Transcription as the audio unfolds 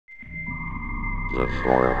The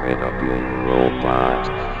formidable robot.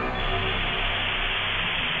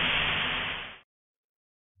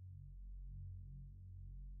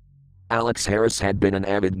 Alex Harris had been an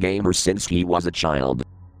avid gamer since he was a child.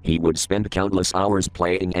 He would spend countless hours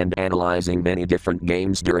playing and analyzing many different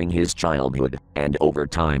games during his childhood, and over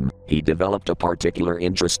time, he developed a particular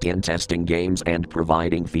interest in testing games and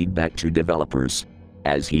providing feedback to developers.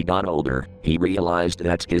 As he got older, he realized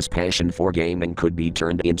that his passion for gaming could be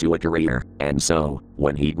turned into a career, and so,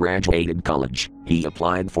 when he graduated college, he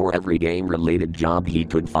applied for every game-related job he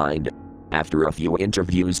could find. After a few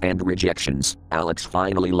interviews and rejections, Alex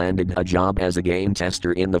finally landed a job as a game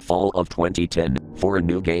tester in the fall of 2010 for a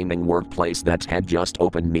new gaming workplace that had just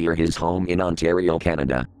opened near his home in Ontario,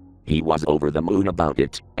 Canada. He was over the moon about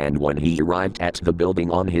it, and when he arrived at the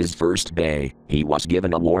building on his first day, he was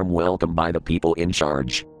given a warm welcome by the people in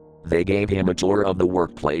charge. They gave him a tour of the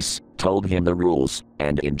workplace, told him the rules,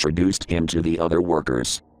 and introduced him to the other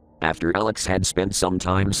workers. After Alex had spent some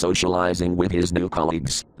time socializing with his new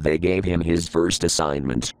colleagues, they gave him his first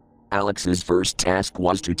assignment. Alex's first task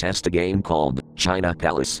was to test a game called China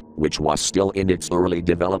Palace, which was still in its early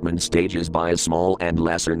development stages by a small and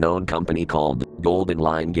lesser-known company called Golden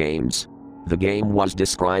Line Games. The game was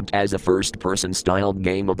described as a first-person styled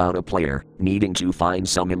game about a player needing to find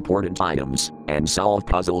some important items and solve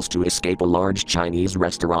puzzles to escape a large Chinese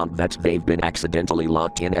restaurant that they've been accidentally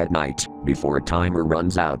locked in at night before a timer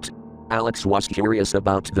runs out. Alex was curious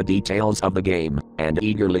about the details of the game and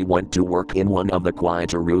eagerly went to work in one of the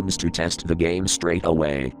quieter rooms to test the game straight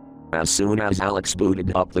away. As soon as Alex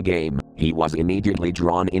booted up the game, he was immediately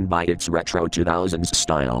drawn in by its retro 2000s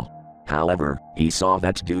style. However, he saw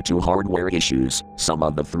that due to hardware issues, some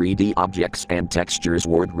of the 3D objects and textures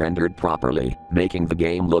weren't rendered properly, making the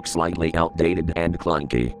game look slightly outdated and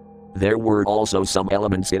clunky. There were also some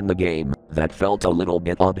elements in the game that felt a little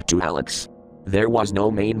bit odd to Alex. There was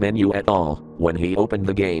no main menu at all when he opened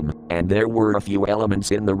the game, and there were a few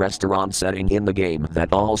elements in the restaurant setting in the game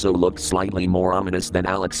that also looked slightly more ominous than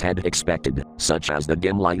Alex had expected, such as the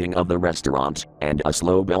dim lighting of the restaurant, and a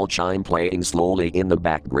slow bell chime playing slowly in the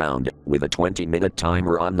background, with a 20-minute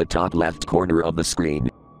timer on the top left corner of the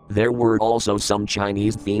screen. There were also some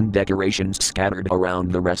Chinese-themed decorations scattered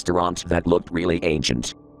around the restaurant that looked really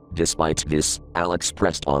ancient. Despite this, Alex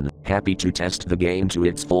pressed on, happy to test the game to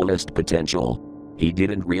its fullest potential. He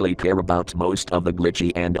didn't really care about most of the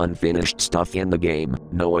glitchy and unfinished stuff in the game,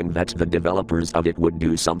 knowing that the developers of it would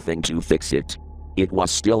do something to fix it. It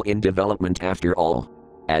was still in development after all.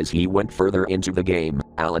 As he went further into the game,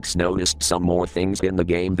 Alex noticed some more things in the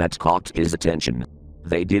game that caught his attention.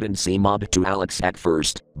 They didn't seem odd to Alex at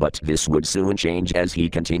first, but this would soon change as he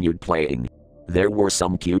continued playing. There were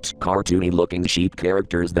some cute, cartoony-looking sheep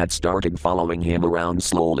characters that started following him around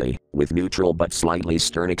slowly, with neutral but slightly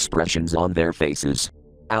stern expressions on their faces.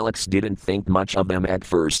 Alex didn't think much of them at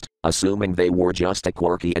first, assuming they were just a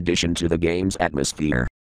quirky addition to the game's atmosphere.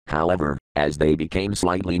 However, as they became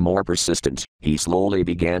slightly more persistent, he slowly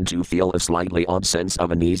began to feel a slightly odd sense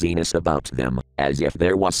of uneasiness about them, as if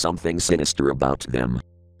there was something sinister about them.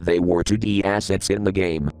 They were 2D assets in the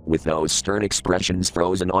game, with those stern expressions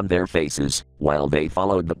frozen on their faces, while they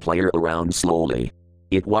followed the player around slowly.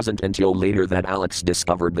 It wasn't until later that Alex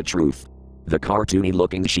discovered the truth. The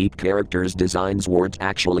cartoony-looking sheep characters' designs weren't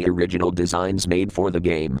actually original designs made for the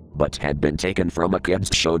game, but had been taken from a kids'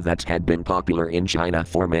 show that had been popular in China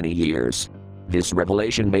for many years. This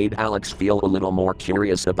revelation made Alex feel a little more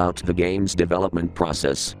curious about the game's development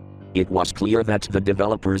process. It was clear that the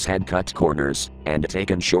developers had cut corners and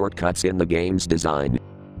taken shortcuts in the game's design.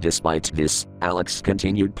 Despite this, Alex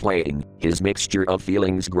continued playing, his mixture of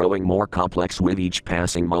feelings growing more complex with each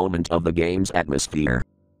passing moment of the game's atmosphere.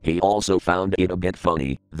 He also found it a bit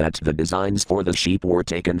funny that the designs for the sheep were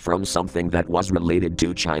taken from something that was related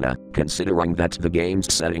to China, considering that the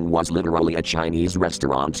game's setting was literally a Chinese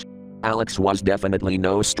restaurant. Alex was definitely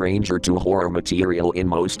no stranger to horror material in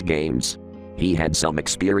most games. He had some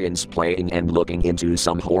experience playing and looking into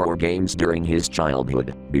some horror games during his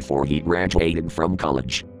childhood, before he graduated from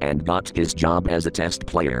college, and got his job as a test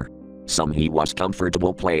player. Some he was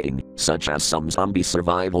comfortable playing, such as some zombie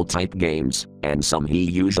survival type games, and some he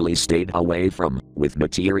usually stayed away from, with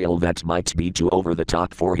material that might be too over the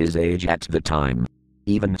top for his age at the time.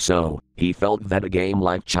 Even so, he felt that a game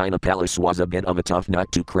like China Palace was a bit of a tough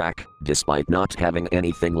nut to crack, despite not having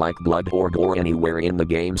anything like blood or gore anywhere in the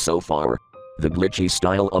game so far. The glitchy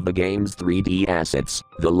style of the game's 3D assets,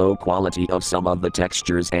 the low quality of some of the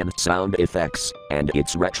textures and sound effects, and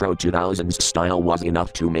its retro 2000s style was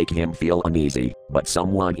enough to make him feel uneasy, but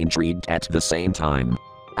somewhat intrigued at the same time.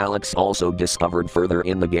 Alex also discovered further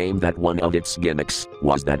in the game that one of its gimmicks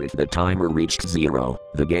was that if the timer reached 0,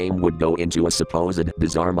 the game would go into a supposed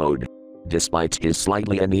bizarre mode. Despite his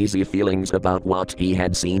slightly uneasy feelings about what he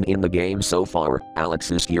had seen in the game so far,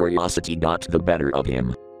 Alex's curiosity got the better of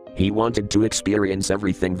him. He wanted to experience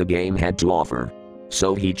everything the game had to offer.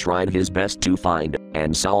 So he tried his best to find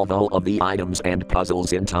and solve all of the items and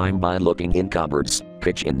puzzles in time by looking in cupboards,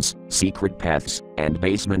 kitchens, secret paths, and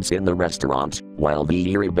basements in the restaurant, while the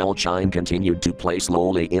eerie bell chime continued to play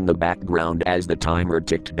slowly in the background as the timer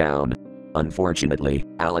ticked down. Unfortunately,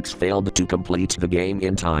 Alex failed to complete the game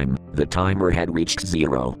in time. The timer had reached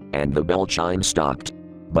 0, and the bell chime stopped.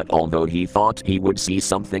 But although he thought he would see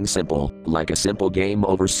something simple, like a simple game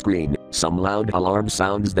over screen, some loud alarm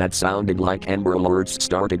sounds that sounded like Amber Alerts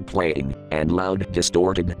started playing, and loud,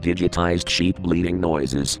 distorted, digitized sheep bleating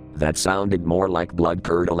noises that sounded more like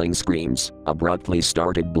blood-curdling screams abruptly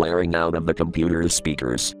started blaring out of the computer's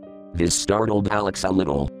speakers. This startled Alex a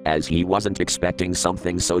little, as he wasn't expecting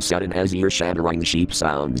something so sudden as ear-shattering sheep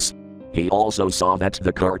sounds. He also saw that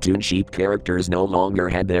the cartoon sheep characters no longer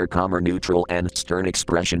had their calm or neutral and stern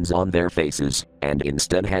expressions on their faces, and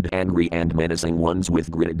instead had angry and menacing ones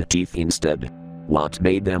with gritted teeth instead. What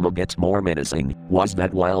made them a bit more menacing was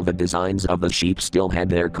that while the designs of the sheep still had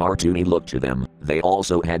their cartoony look to them, they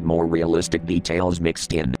also had more realistic details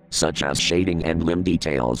mixed in, such as shading and limb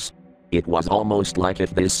details. It was almost like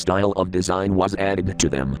if this style of design was added to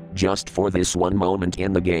them, just for this one moment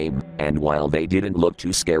in the game, and while they didn't look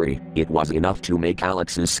too scary, it was enough to make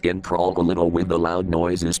Alex's skin crawl a little with the loud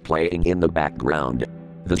noises playing in the background.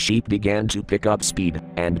 The sheep began to pick up speed,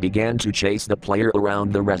 and began to chase the player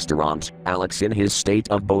around the restaurant. Alex, in his state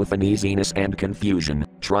of both uneasiness and confusion,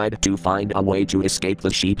 tried to find a way to escape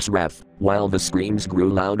the sheep's wrath, while the screams grew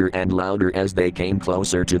louder and louder as they came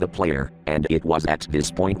closer to the player, and it was at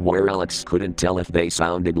this point where Alex couldn't tell if they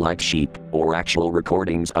sounded like sheep, or actual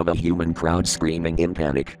recordings of a human crowd screaming in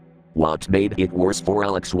panic. What made it worse for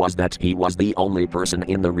Alex was that he was the only person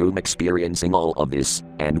in the room experiencing all of this,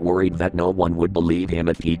 and worried that no one would believe him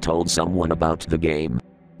if he told someone about the game.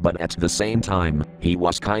 But at the same time, he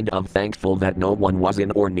was kind of thankful that no one was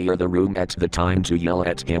in or near the room at the time to yell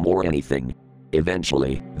at him or anything.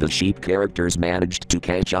 Eventually, the sheep characters managed to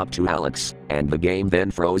catch up to Alex, and the game then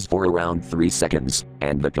froze for around 3 seconds,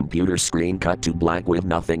 and the computer screen cut to black with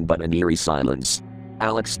nothing but an eerie silence.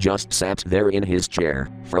 Alex just sat there in his chair,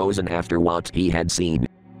 frozen after what he had seen.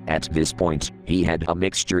 At this point, he had a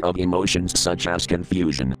mixture of emotions such as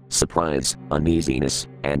confusion, surprise, uneasiness,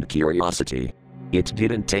 and curiosity. It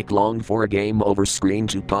didn't take long for a game over screen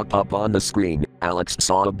to pop up on the screen. Alex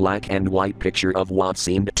saw a black and white picture of what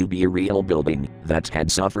seemed to be a real building that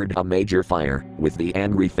had suffered a major fire, with the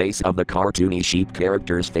angry face of the cartoony sheep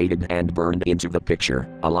characters faded and burned into the picture,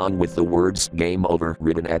 along with the words "Game Over"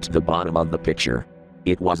 written at the bottom of the picture.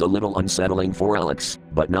 It was a little unsettling for Alex,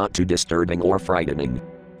 but not too disturbing or frightening.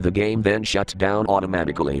 The game then shut down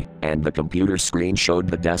automatically, and the computer screen showed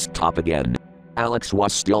the desktop again. Alex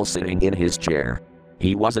was still sitting in his chair.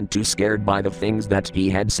 He wasn't too scared by the things that he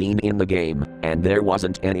had seen in the game, and there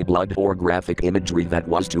wasn't any blood or graphic imagery that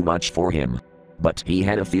was too much for him. But he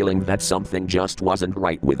had a feeling that something just wasn't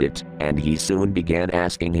right with it, and he soon began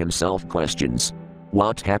asking himself questions.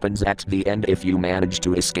 What happens at the end if you manage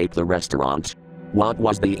to escape the restaurant? What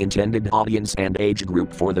was the intended audience and age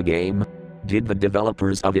group for the game? Did the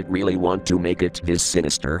developers of it really want to make it this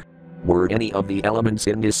sinister? Were any of the elements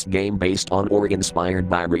in this game based on or inspired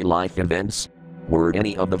by real-life events? Were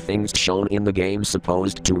any of the things shown in the game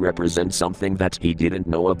supposed to represent something that he didn't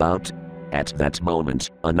know about? At that moment,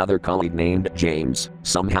 another colleague named James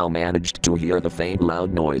somehow managed to hear the faint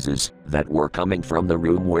loud noises that were coming from the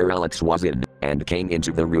room where Alex was in, and came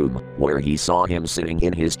into the room where he saw him sitting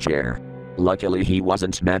in his chair. Luckily, he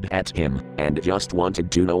wasn't mad at him, and just wanted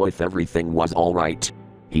to know if everything was alright.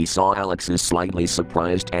 He saw Alex's slightly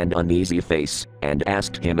surprised and uneasy face, and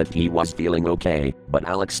asked him if he was feeling okay, but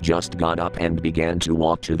Alex just got up and began to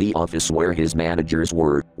walk to the office where his managers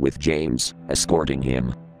were, with James escorting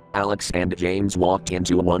him. Alex and James walked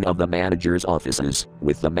into one of the manager's offices,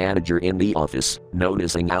 with the manager in the office,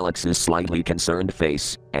 noticing Alex's slightly concerned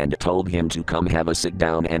face, and told him to come have a sit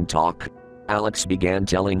down and talk. Alex began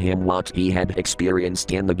telling him what he had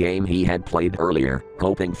experienced in the game he had played earlier,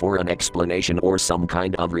 hoping for an explanation or some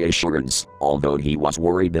kind of reassurance, although he was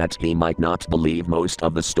worried that he might not believe most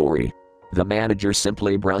of the story. The manager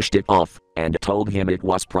simply brushed it off, and told him it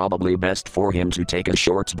was probably best for him to take a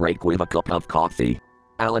short break with a cup of coffee.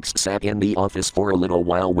 Alex sat in the office for a little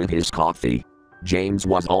while with his coffee. James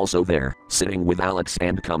was also there, sitting with Alex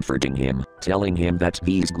and comforting him, telling him that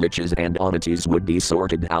these glitches and oddities would be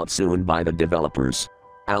sorted out soon by the developers.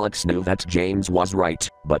 Alex knew that James was right,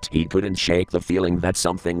 but he couldn't shake the feeling that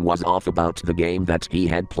something was off about the game that he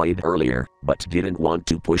had played earlier, but didn't want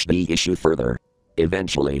to push the issue further.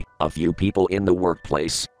 Eventually, a few people in the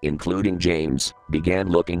workplace, including James, began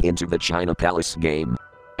looking into the China Palace game.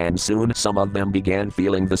 And soon some of them began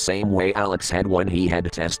feeling the same way Alex had when he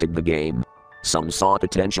had tested the game. Some saw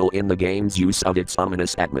potential in the game's use of its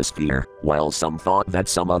ominous atmosphere, while some thought that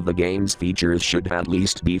some of the game's features should at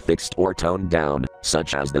least be fixed or toned down,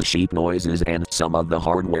 such as the sheep noises and some of the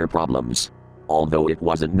hardware problems. Although it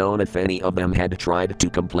wasn't known if any of them had tried to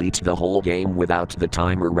complete the whole game without the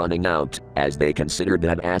timer running out, as they considered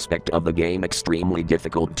that aspect of the game extremely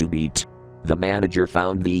difficult to beat. The manager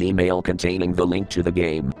found the email containing the link to the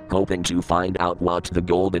game, hoping to find out what the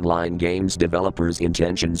Golden Line Games developers'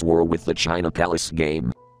 intentions were with the China Palace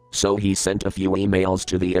game. So he sent a few emails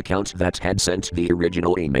to the account that had sent the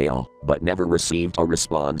original email, but never received a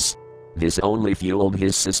response. This only fueled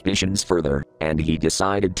his suspicions further, and he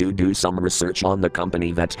decided to do some research on the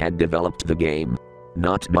company that had developed the game.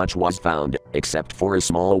 Not much was found, except for a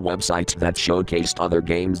small website that showcased other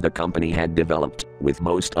games the company had developed, with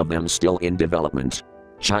most of them still in development.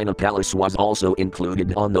 China Palace was also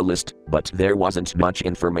included on the list, but there wasn't much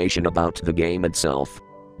information about the game itself.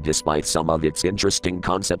 Despite some of its interesting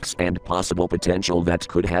concepts and possible potential that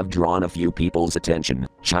could have drawn a few people's attention,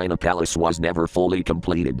 China Palace was never fully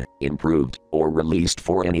completed, improved, or released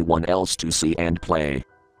for anyone else to see and play.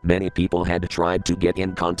 Many people had tried to get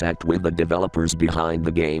in contact with the developers behind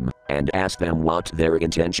the game, and ask them what their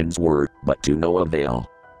intentions were, but to no avail.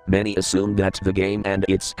 Many assumed that the game and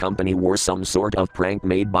its company were some sort of prank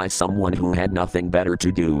made by someone who had nothing better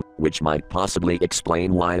to do, which might possibly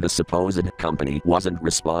explain why the supposed company wasn't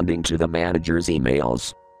responding to the manager's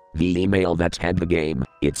emails. The email that had the game,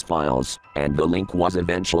 its files, and the link was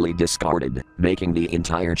eventually discarded, making the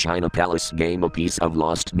entire China Palace game a piece of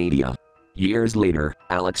lost media. Years later,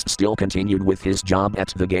 Alex still continued with his job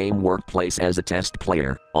at the game workplace as a test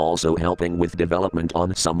player, also helping with development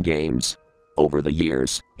on some games. Over the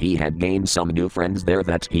years, he had gained some new friends there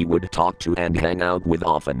that he would talk to and hang out with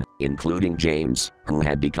often, including James, who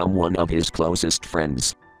had become one of his closest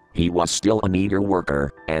friends. He was still an eager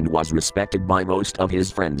worker, and was respected by most of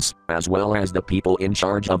his friends, as well as the people in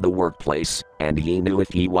charge of the workplace, and he knew if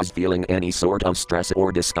he was feeling any sort of stress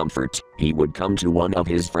or discomfort, he would come to one of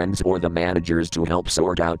his friends or the managers to help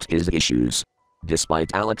sort out his issues.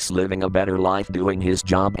 Despite Alex living a better life doing his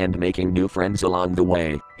job and making new friends along the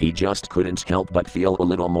way, he just couldn't help but feel a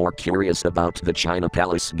little more curious about the China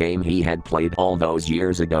Palace game he had played all those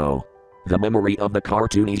years ago. The memory of the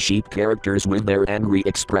cartoony sheep characters with their angry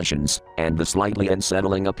expressions, and the slightly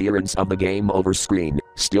unsettling appearance of the game over screen,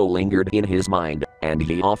 still lingered in his mind, and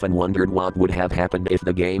he often wondered what would have happened if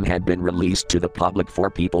the game had been released to the public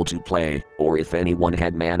for people to play, or if anyone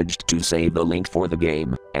had managed to save the link for the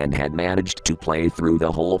game, and had managed to play through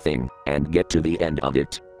the whole thing, and get to the end of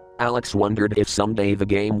it. Alex wondered if someday the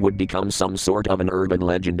game would become some sort of an urban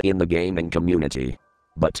legend in the gaming community.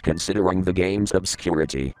 But considering the game's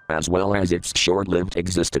obscurity, as well as its short-lived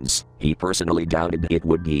existence, he personally doubted it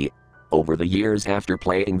would be. Over the years after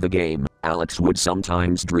playing the game, Alex would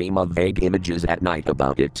sometimes dream of vague images at night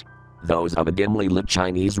about it. Those of a dimly lit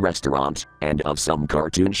Chinese restaurant, and of some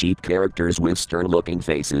cartoon sheep characters with stern-looking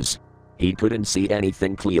faces. He couldn't see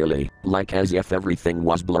anything clearly, like as if everything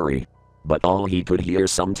was blurry. But all he could hear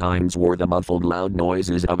sometimes were the muffled loud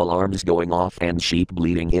noises of alarms going off and sheep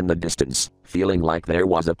bleating in the distance, feeling like there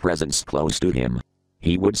was a presence close to him.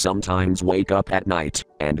 He would sometimes wake up at night,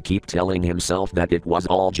 and keep telling himself that it was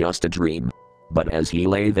all just a dream. But as he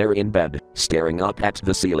lay there in bed, staring up at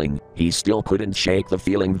the ceiling, he still couldn't shake the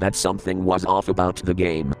feeling that something was off about the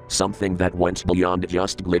game, something that went beyond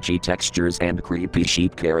just glitchy textures and creepy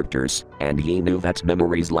sheep characters, and he knew that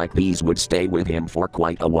memories like these would stay with him for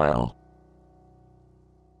quite a while.